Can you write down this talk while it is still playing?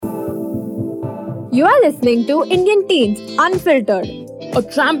You are listening to Indian Teens Unfiltered, a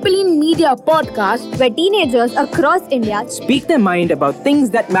trampoline media podcast where teenagers across India speak their mind about things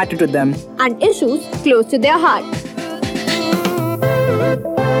that matter to them and issues close to their heart.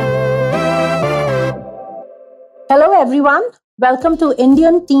 Hello, everyone. Welcome to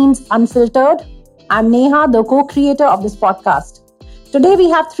Indian Teens Unfiltered. I'm Neha, the co-creator of this podcast. Today, we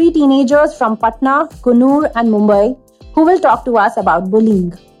have three teenagers from Patna, Coonoor, and Mumbai who will talk to us about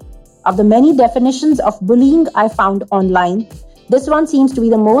bullying. Of the many definitions of bullying I found online, this one seems to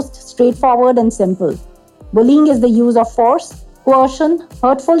be the most straightforward and simple. Bullying is the use of force, coercion,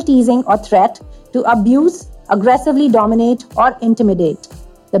 hurtful teasing or threat to abuse, aggressively dominate, or intimidate.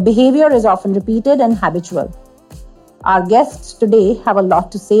 The behavior is often repeated and habitual. Our guests today have a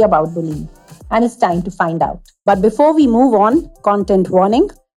lot to say about bullying, and it's time to find out. But before we move on, content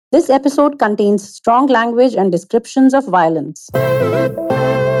warning. This episode contains strong language and descriptions of violence.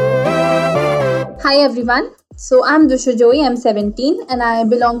 Hi everyone. So I'm Dusha Joy, I'm 17 and I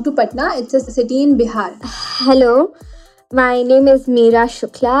belong to Patna. It's a city in Bihar. Hello, my name is Meera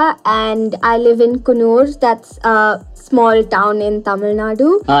Shukla and I live in Coonoor. That's a small town in Tamil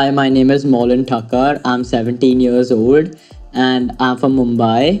Nadu. Hi, my name is Maulan Thakkar. I'm 17 years old and I'm from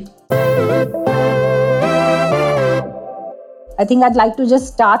Mumbai. I think I'd like to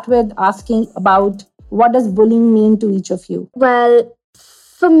just start with asking about what does bullying mean to each of you? Well,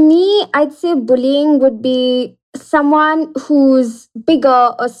 for me, I'd say bullying would be someone who's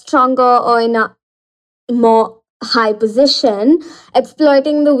bigger or stronger or in a more high position,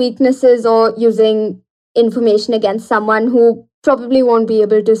 exploiting the weaknesses or using information against someone who probably won't be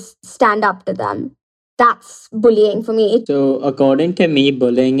able to stand up to them. That's bullying for me. So, according to me,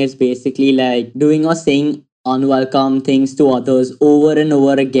 bullying is basically like doing or saying unwelcome things to others over and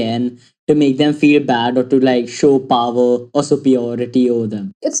over again to make them feel bad or to like show power or superiority over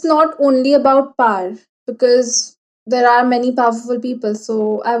them. It's not only about power because there are many powerful people.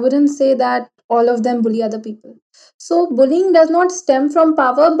 So I wouldn't say that all of them bully other people. So bullying does not stem from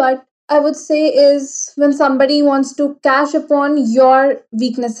power, but I would say is when somebody wants to cash upon your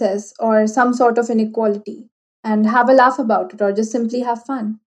weaknesses or some sort of inequality and have a laugh about it or just simply have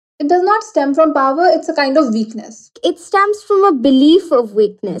fun. It does not stem from power, it's a kind of weakness. It stems from a belief of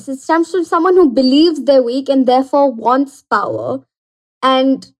weakness. It stems from someone who believes they're weak and therefore wants power.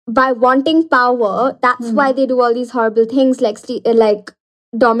 And by wanting power, that's why they do all these horrible things like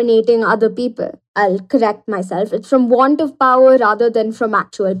dominating other people. I'll correct myself. It's from want of power rather than from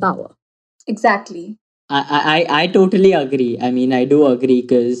actual power. Exactly. I totally agree. I mean, I do agree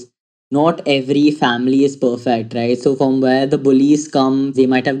because not every family is perfect, right? So, from where the bullies come, they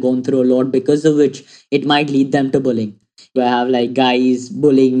might have gone through a lot because of which it might lead them to bullying. I have like guys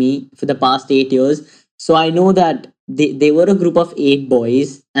bullying me for the past 8 years. So, I know that they were a group of 8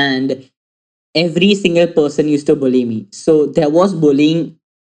 boys and every single person used to bully me. So, there was bullying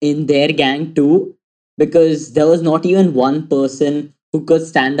in their gang too because there was not even one person who could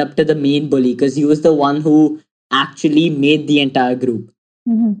stand up to the main bully because he was the one who actually made the entire group.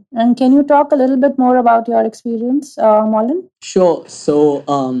 Mm-hmm. And can you talk a little bit more about your experience, Maulan? Sure. So,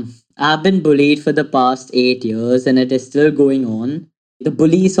 I've been bullied for the past 8 years, and it is still going on. The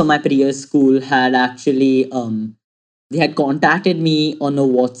bullies from my previous school had actually they had contacted me on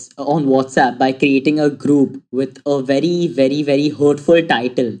on WhatsApp by creating a group with a very very very hurtful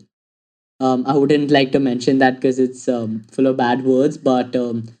title. I wouldn't like to mention that because it's full of bad words, but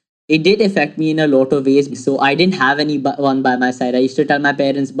it did affect me in a lot of ways. So I didn't have anyone by my side. I used to tell my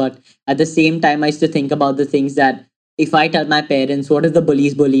parents, but at the same time, I used to think about the things that if I tell my parents, what if the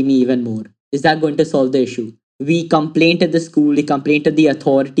bullies bully me even more? Is that going to solve the issue? We complained to the school, we complained to the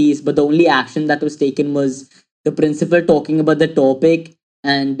authorities, but the only action that was taken was the principal talking about the topic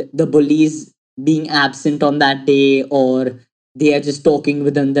and the bullies being absent on that day or they are just talking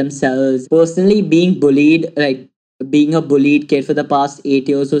within themselves. Personally, being bullied, like being a bullied kid for the past 8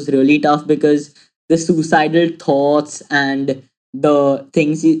 years was really tough because the suicidal thoughts and the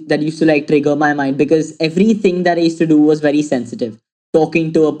things that used to like trigger my mind because everything that I used to do was very sensitive.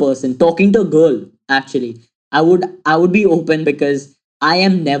 Talking to a person, talking to a girl, actually. I would be open because I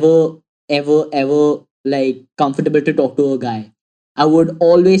am never ever like comfortable to talk to a guy. I would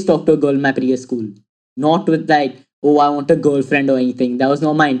always talk to a girl in my previous school. Not with like, oh, I want a girlfriend or anything. That was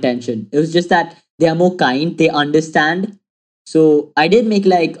not my intention. It was just that they are more kind, they understand. So I did make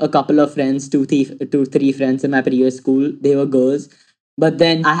like a couple of friends, two, three friends in my previous school. They were girls. But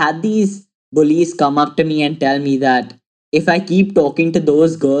then I had these bullies come up to me and tell me that if I keep talking to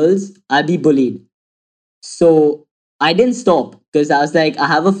those girls, I'll be bullied. So I didn't stop because I was like, I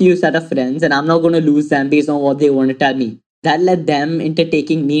have a few set of friends and I'm not going to lose them based on what they want to tell me. That led them into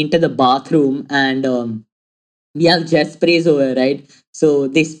taking me into the bathroom, and we have jet sprays over, right? So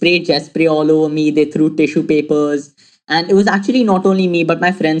they sprayed jet spray all over me. They threw tissue papers, and it was actually not only me but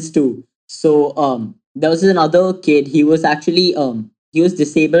my friends too. So there was another kid. He was actually he was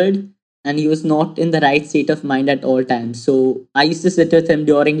disabled, and he was not in the right state of mind at all times. So I used to sit with him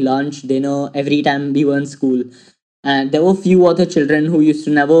during lunch, dinner, every time we were in school. And there were few other children who used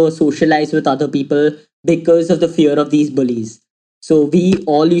to never socialize with other people because of the fear of these bullies. So we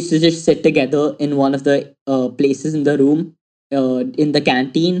all used to just sit together in one of the places in the room, in the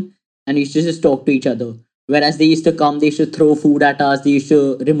canteen, and we used to just talk to each other. Whereas they used to come, they used to throw food at us, they used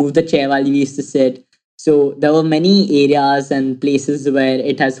to remove the chair while we used to sit. So there were many areas and places where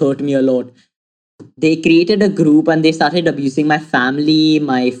it has hurt me a lot. They created a group and they started abusing my family,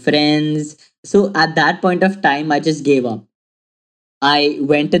 my friends. So at that point of time, I just gave up. I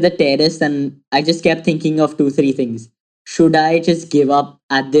went to the terrace and I just kept thinking of two, three things. Should I just give up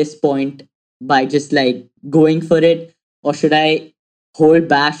at this point by just like going for it? Or should I hold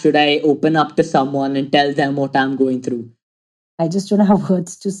back? Should I open up to someone and tell them what I'm going through? I just don't have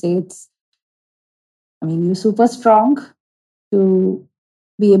words to say. You're super strong to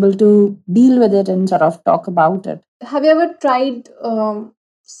be able to deal with it and sort of talk about it. Have you ever tried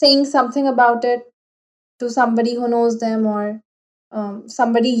saying something about it to somebody who knows them, or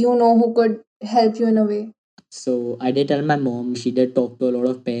somebody you know who could help you in a way? So I did tell my mom. She did talk to a lot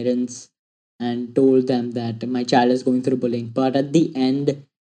of parents and told them that my child is going through bullying. But at the end,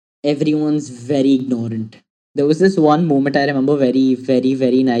 everyone's very ignorant. There was this one moment I remember very, very,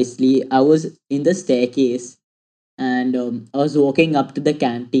 very nicely. I was in the staircase, and I was walking up to the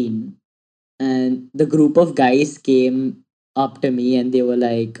canteen, and the group of guys came up to me and they were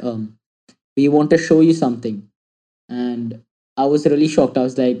like, we want to show you something. And I was really shocked. I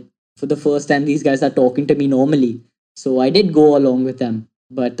was like, for the first time, these guys are talking to me normally. So I did go along with them,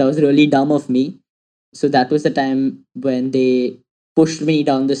 but that was really dumb of me. So that was the time when they pushed me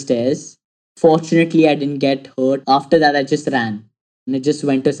down the stairs. Fortunately, I didn't get hurt. After that, I just ran and I just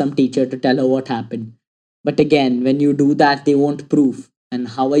went to some teacher to tell her what happened. But again, when you do that, they want proof. And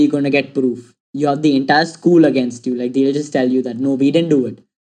how are you going to get proof? You have the entire school against you. Like, they'll just tell you that, no, we didn't do it.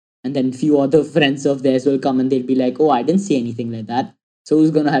 And then few other friends of theirs will come and they'll be like, oh, I didn't see anything like that. So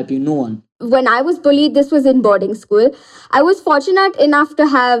who's going to help you? No one. When I was bullied, this was in boarding school. I was fortunate enough to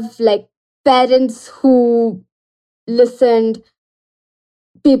have like parents who listened,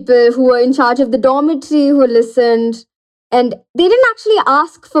 people who were in charge of the dormitory who listened, and they didn't actually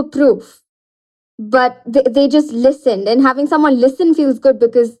ask for proof, but they just listened. And having someone listen feels good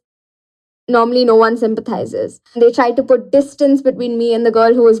because normally no one sympathizes. They tried to put distance between me and the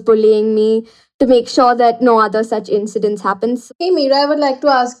girl who was bullying me to make sure that no other such incidents happens. Hey Meera, I would like to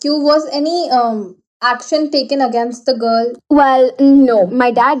ask you, was any action taken against the girl? Well, no.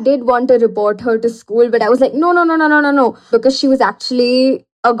 My dad did want to report her to school, but I was like, no, no, no, no, no, no, no. Because she was actually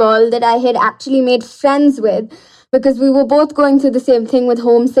a girl that I had actually made friends with. Because we were both going through the same thing with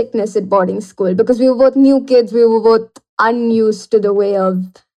homesickness at boarding school. Because we were both new kids, we were both unused to the way of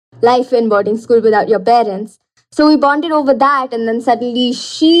life in boarding school without your parents. So we bonded over that, and then suddenly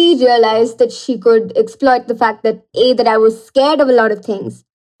she realized that she could exploit the fact that that I was scared of a lot of things.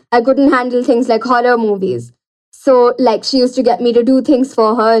 I couldn't handle things like horror movies. So like she used to get me to do things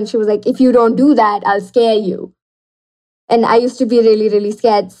for her, and she was like, if you don't do that, I'll scare you. And I used to be really, really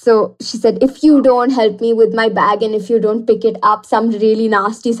scared. So she said, if you don't help me with my bag and if you don't pick it up, some really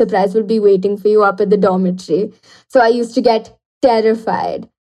nasty surprise will be waiting for you up at the dormitory. So I used to get terrified.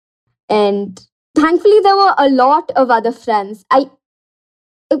 And thankfully, there were a lot of other friends.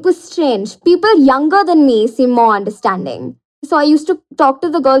 It was strange. People younger than me seemed more understanding. So I used to talk to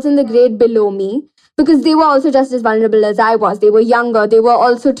the girls in the grade below me because they were also just as vulnerable as I was. They were younger. They were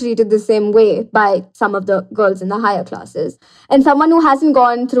also treated the same way by some of the girls in the higher classes. And someone who hasn't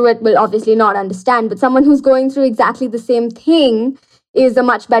gone through it will obviously not understand, but someone who's going through exactly the same thing is a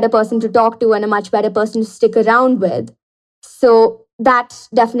much better person to talk to and a much better person to stick around with. So that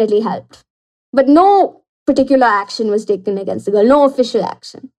definitely helped. But no particular action was taken against the girl, no official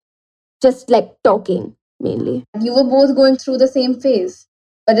action. Just like talking, mainly. You were both going through the same phase.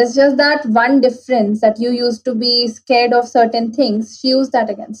 But it's just that one difference that you used to be scared of certain things, she used that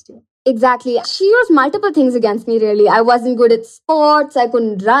against you. Exactly. She used multiple things against me, really. I wasn't good at sports, I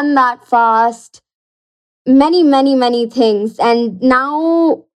couldn't run that fast. Many, many, many things. And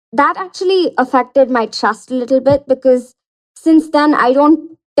now that actually affected my trust a little bit because since then I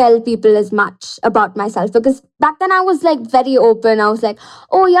don't tell people as much about myself because back then I was like very open. I was like,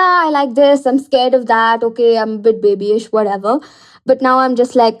 oh yeah, I like this, I'm scared of that, okay, I'm a bit babyish, whatever. But now I'm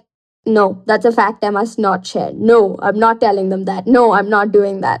just like, no, that's a fact I must not share. No, I'm not telling them that. No, I'm not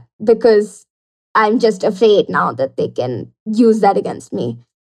doing that because I'm just afraid now that they can use that against me.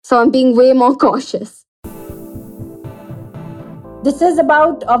 So I'm being way more cautious. This is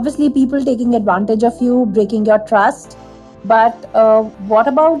about obviously people taking advantage of you, breaking your trust. But what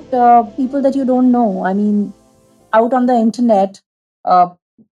about people that you don't know? I mean, out on the internet, uh,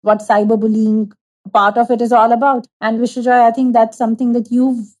 what cyberbullying part of it is all about. And Vishwajoy, I think that's something that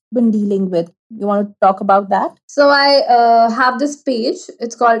you've been dealing with. You want to talk about that? So I have this page.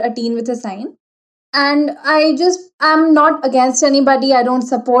 It's called A Teen with a Sign. And I'm not against anybody. I don't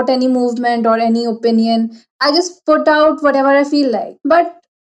support any movement or any opinion. I just put out whatever I feel like. But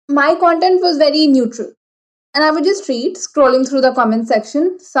my content was very neutral. And I would just read, scrolling through the comment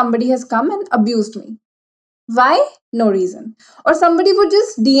section, somebody has come and abused me. Why? No reason. Or somebody would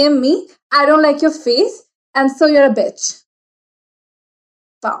just DM me, I don't like your face, and so you're a bitch.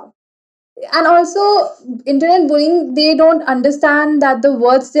 Wow. And also, internet bullying, they don't understand that the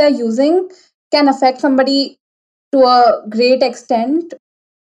words they are using can affect somebody to a great extent.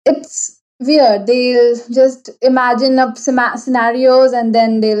 It's weird. They'll just imagine up scenarios and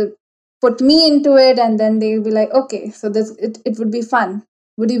then they'll put me into it, and then they'll be like, okay, so it would be fun.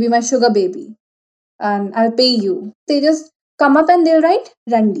 Would you be my sugar baby? And I'll pay you. They just come up and they'll write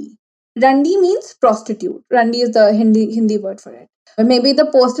Randi. Randi means prostitute. Randi is the Hindi word for it. Or maybe the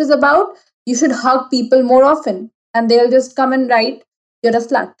post is about you should hug people more often, and they'll just come and write you're a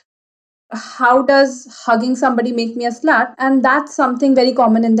slut. How does hugging somebody make me a slut? And that's something very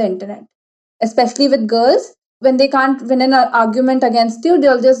common in the internet, especially with girls. When they can't win an argument against you,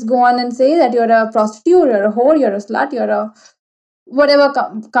 they'll just go on and say that you're a prostitute, you're a whore, you're a slut, you're a whatever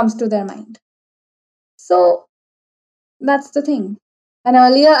comes to their mind. So that's the thing. And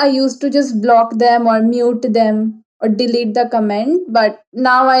earlier I used to just block them or mute them or delete the comment, but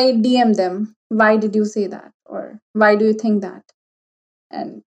now I DM them. Why did you say that? Or why do you think that?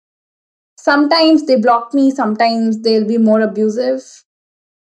 And sometimes they block me, sometimes they'll be more abusive.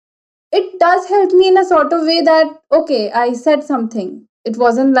 It does help me in a sort of way that, okay, I said something. It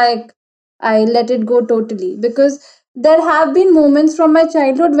wasn't like I let it go totally, because there have been moments from my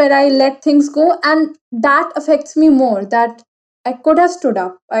childhood where I let things go, and that affects me more. That I could have stood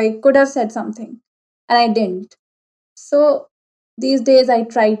up, I could have said something, and I didn't. So these days I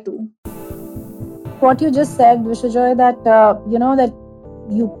try to. What you just said, Vishwajoy, that that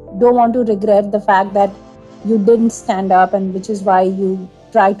you don't want to regret the fact that you didn't stand up, and which is why you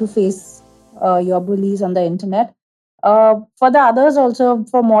try to face your bullies on the internet. For the others also,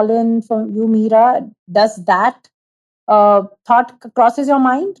 for Molin, for you, Meera, does that thought crosses your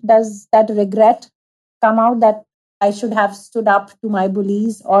mind? Does that regret come out that I should have stood up to my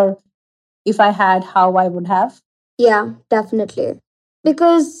bullies, or if I had, how I would have? Yeah, definitely.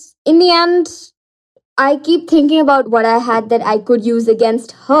 Because in the end, I keep thinking about what I had that I could use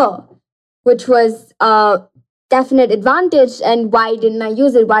against her, which was a definite advantage. And why didn't I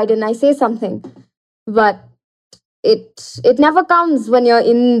use it? Why didn't I say something? But it never comes when you're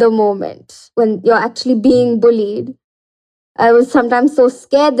in the moment, when you're actually being bullied. I was sometimes so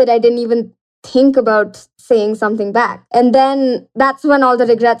scared that I didn't even think about saying something back. And then that's when all the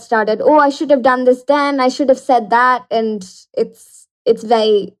regrets started. Oh, I should have done this then. I should have said that. And it's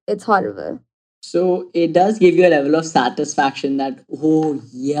horrible. So it does give you a level of satisfaction that, oh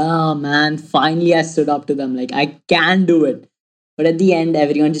yeah, man, finally I stood up to them. Like I can do it. But at the end,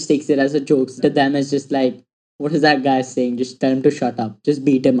 everyone just takes it as a joke. To them, it's just like, what is that guy saying? Just tell him to shut up. Just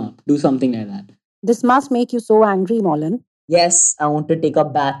beat him up. Do something like that. This must make you so angry, Molin. Yes, I want to take a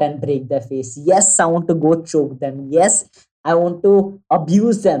bat and break their face. Yes, I want to go choke them. Yes, I want to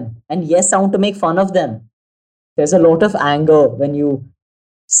abuse them. And yes, I want to make fun of them. There's a lot of anger when you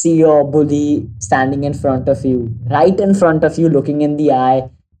see your bully standing in front of you, right in front of you, looking in the eye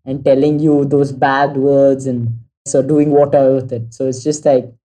and telling you those bad words and so doing whatever with it. So it's just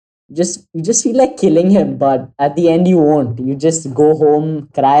like, you just feel like killing him, but at the end you won't. You just go home,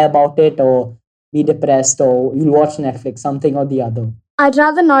 cry about it, or be depressed, or you'll watch Netflix, something or the other. I'd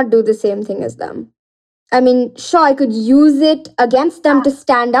rather not do the same thing as them. I mean, sure, I could use it against them to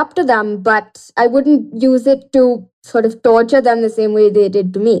stand up to them, but I wouldn't use it to sort of torture them the same way they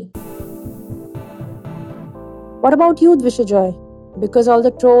did to me. What about you, Vishwajoy? Because all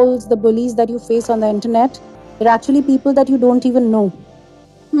the trolls, the bullies that you face on the internet, they're actually people that you don't even know.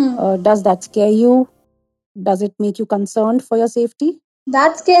 Does that scare you? Does it make you concerned for your safety?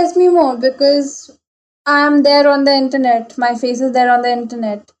 That scares me more because I'm there on the internet. My face is there on the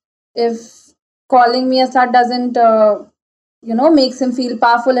internet. If calling me a slut doesn't, makes him feel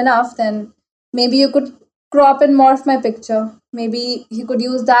powerful enough, then maybe you could crop and morph my picture. Maybe he could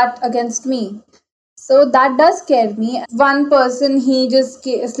use that against me. So that does scare me. One person, he just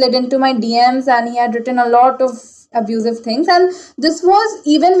slid into my DMs and he had written a lot of abusive things. And this was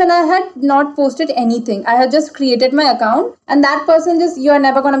even when I had not posted anything. I had just created my account, and that person just, you are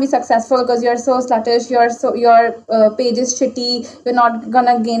never gonna be successful because you're so sluttish. Your page is shitty. You're not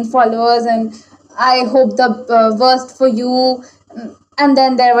gonna gain followers, and I hope the worst for you. And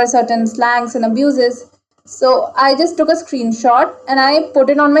then there were certain slangs and abuses. So I just took a screenshot and I put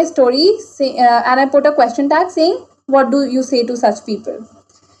it on my story, and I put a question tag saying, "What do you say to such people?"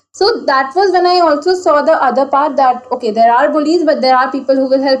 So that was when I also saw the other part that, okay, there are bullies, but there are people who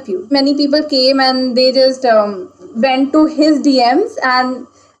will help you. Many people came and they just went to his DMs, and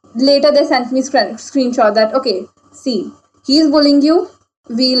later they sent me screenshot that, okay, see, he's bullying you.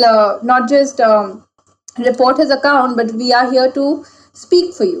 We'll not just report his account, but we are here to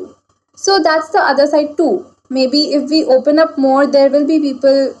speak for you. So that's the other side too. Maybe if we open up more, there will be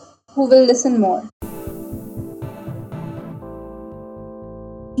people who will listen more.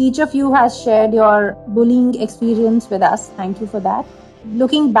 Each of you has shared your bullying experience with us. Thank you for that.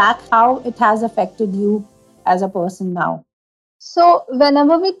 Looking back, how it has affected you as a person now. So,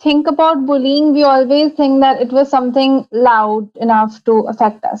 whenever we think about bullying, we always think that it was something loud enough to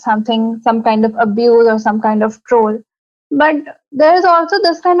affect us, some kind of abuse or some kind of troll. But there is also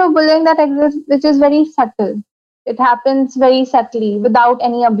this kind of bullying that exists, which is very subtle. It happens very subtly without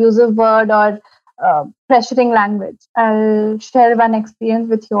any abusive word or pressuring language. I'll share one experience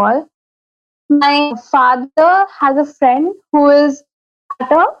with you all. My father has a friend who is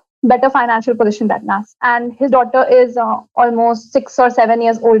at a better financial position than us, and his daughter is almost 6 or 7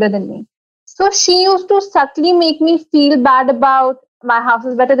 years older than me. So she used to subtly make me feel bad about, my house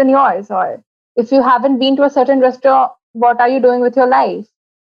is better than yours, or if you haven't been to a certain restaurant, what are you doing with your life?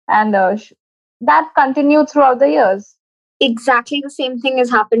 And that continued throughout the years. Exactly the same thing has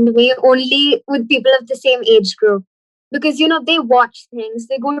happened to me, only with people of the same age group. Because, they watch things,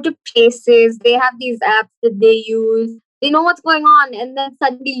 they go to places, they have these apps that they use, they know what's going on, and then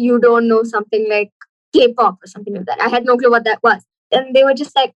suddenly you don't know something like K-pop or something like that. I had no clue what that was. And they were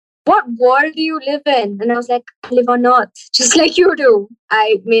just like, "What world do you live in?" And I was like, "I live on Earth, just like you do.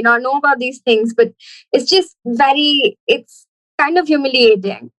 I may not know about these things, but it's kind of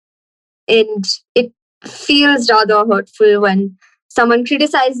humiliating. And it feels rather hurtful when someone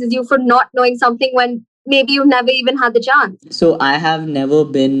criticizes you for not knowing something when maybe you've never even had the chance." So I have never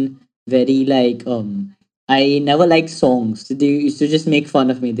been very like I never liked songs. They used to just make fun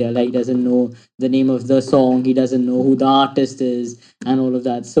of me. They're like, doesn't know the name of the song, he doesn't know who the artist is, and all of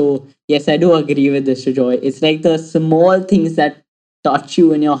that. So yes, I do agree with this, Joy. It's like the small things that touch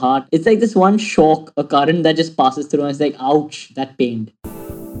you in your heart. It's like this one shock, a current that just passes through, and it's like, ouch, that pained.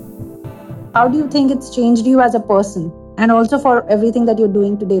 How do you think it's changed you as a person? And also for everything that you're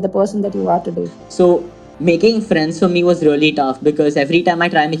doing today, the person that you are today? So making friends for me was really tough because every time I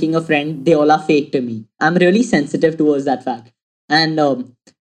try making a friend, they all are fake to me. I'm really sensitive towards that fact. And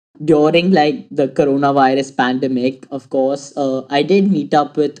during like the coronavirus pandemic, of course, I did meet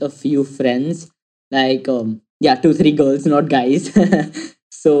up with a few friends, like yeah, 2 3 girls, not guys.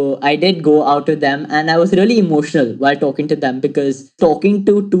 So I did go out with them, and I was really emotional while talking to them because talking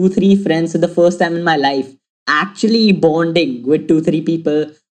to 2 3 friends for the first time in my life, actually bonding with 2 3 people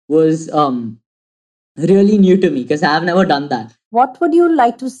was really new to me because I've never done that. What would you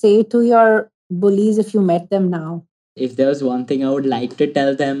like to say to your bullies if you met them now? If there was one thing I would like to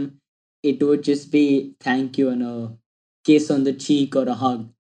tell them, it would just be thank you and a kiss on the cheek or a hug.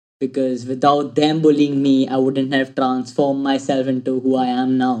 Because without them bullying me, I wouldn't have transformed myself into who I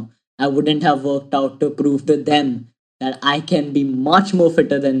am now. I wouldn't have worked out to prove to them that I can be much more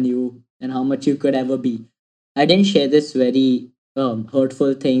fitter than you and how much you could ever be. I didn't share this very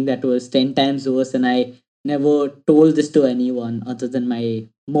hurtful thing that was 10 times worse, and I never told this to anyone other than my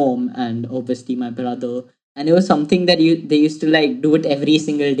mom and obviously my brother. And it was something that they used to like do it every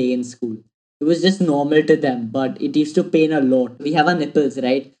single day in school. It was just normal to them, but it used to pain a lot. We have our nipples,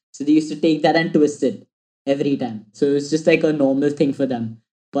 right? So they used to take that and twist it every time. So it was just like a normal thing for them.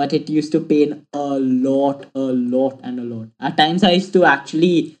 But it used to pain a lot, a lot, and a lot. At times, I used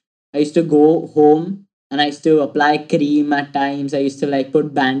to go home and I used to apply cream at times. I used to like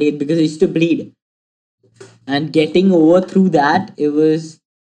put band aid because I used to bleed. And getting over through that, it was,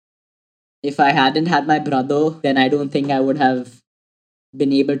 if I hadn't had my brother, then I don't think I would have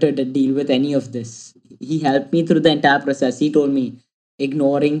been able to deal with any of this. He helped me through the entire process. He told me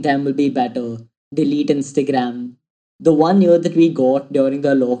ignoring them will be better. Delete Instagram. The 1 year that we got during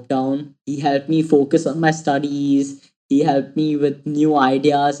the lockdown, he helped me focus on my studies. He helped me with new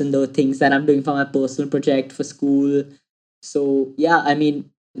ideas and the things that I'm doing for my personal project for school. So, yeah, I mean,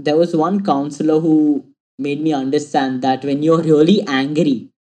 there was one counselor who made me understand that when you're really angry,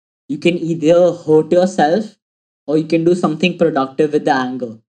 you can either hurt yourself or you can do something productive with the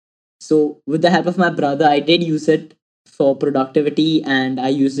anger. So, with the help of my brother, I did use it for productivity and I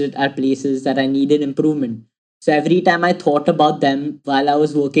used it at places that I needed improvement. So, every time I thought about them while I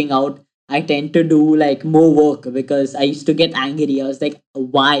was working out, I tend to do like more work because I used to get angry. I was like,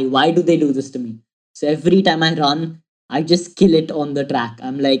 why? Why do they do this to me? So, every time I run, I just kill it on the track.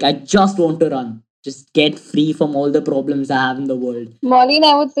 I'm like, I just want to run. Just get free from all the problems I have in the world. Maureen,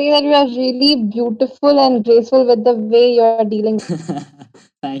 I would say that you are really beautiful and graceful with the way you're dealing.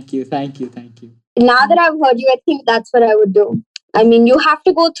 Thank you, thank you, thank you. Now that I've heard you, I think that's what I would do. I mean, you have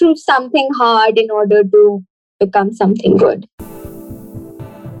to go through something hard in order to become something good.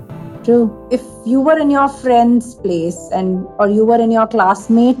 True. If you were in your friend's place or you were in your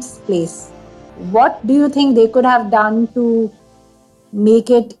classmate's place, what do you think they could have done to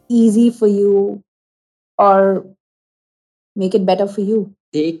make it easy for you or make it better for you?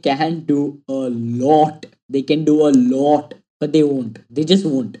 They can do a lot. They can do a lot, but they won't. They just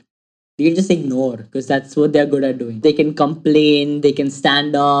won't. They can just ignore because that's what they're good at doing. They can complain, they can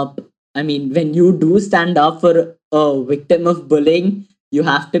stand up. I mean, when you do stand up for a victim of bullying, you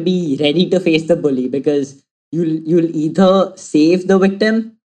have to be ready to face the bully because you'll either save the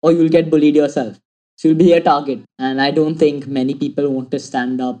victim or you'll get bullied yourself. So you'll be a target. And I don't think many people want to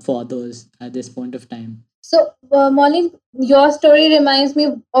stand up for others at this point of time. So, Maureen, your story reminds me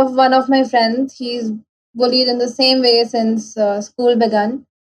of one of my friends. He's bullied in the same way since school began.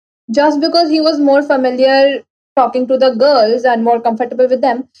 Just because he was more familiar talking to the girls and more comfortable with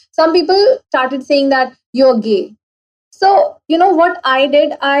them, some people started saying that you're gay. So, you know what I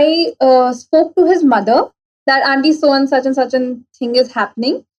did? I spoke to his mother that Auntie, so and such a thing is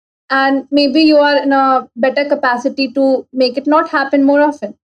happening. And maybe you are in a better capacity to make it not happen more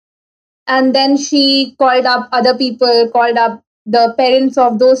often. And then she called up other people, called up the parents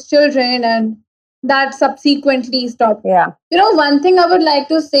of those children, and that subsequently stopped. Yeah. You know, one thing I would like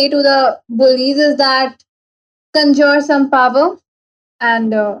to say to the bullies is that conjure some power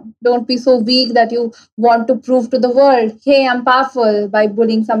and don't be so weak that you want to prove to the world, hey, I'm powerful by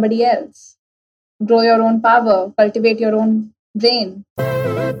bullying somebody else. Grow your own power, cultivate your own brain.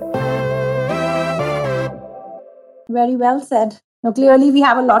 Very well said. Now, clearly, we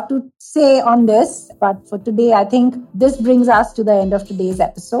have a lot to say on this, but for today, I think this brings us to the end of today's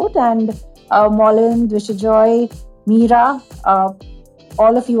episode. And Molin, Dwishajoy, Meera,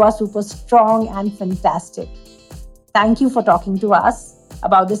 all of you are super strong and fantastic. Thank you for talking to us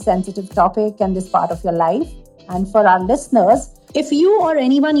about this sensitive topic and this part of your life. And for our listeners, if you or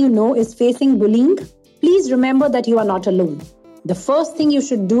anyone you know is facing bullying, please remember that you are not alone. The first thing you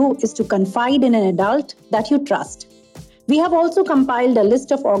should do is to confide in an adult that you trust. We have also compiled a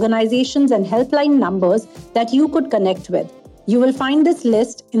list of organizations and helpline numbers that you could connect with. You will find this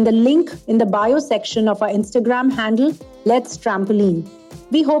list in the link in the bio section of our Instagram handle, Let's Trampoline.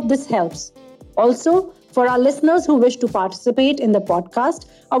 We hope this helps. Also, for our listeners who wish to participate in the podcast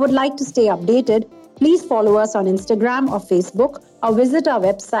or would like to stay updated, please follow us on Instagram or Facebook or visit our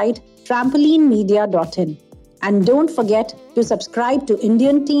website, trampolinemedia.in. And don't forget to subscribe to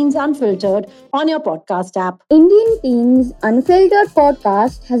Indian Teens Unfiltered on your podcast app. Indian Teens Unfiltered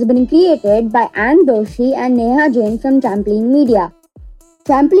podcast has been created by Ann Doshi and Neha Jain from Trampoline Media.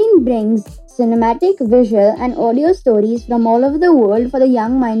 Trampoline brings cinematic, visual, and audio stories from all over the world for the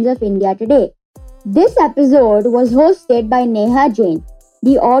young minds of India today. This episode was hosted by Neha Jain.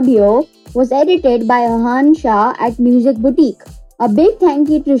 The audio was edited by Ahan Shah at Music Boutique. A big thank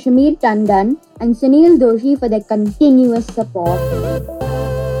you to Shamir Tandon and Sunil Doshi for their continuous support.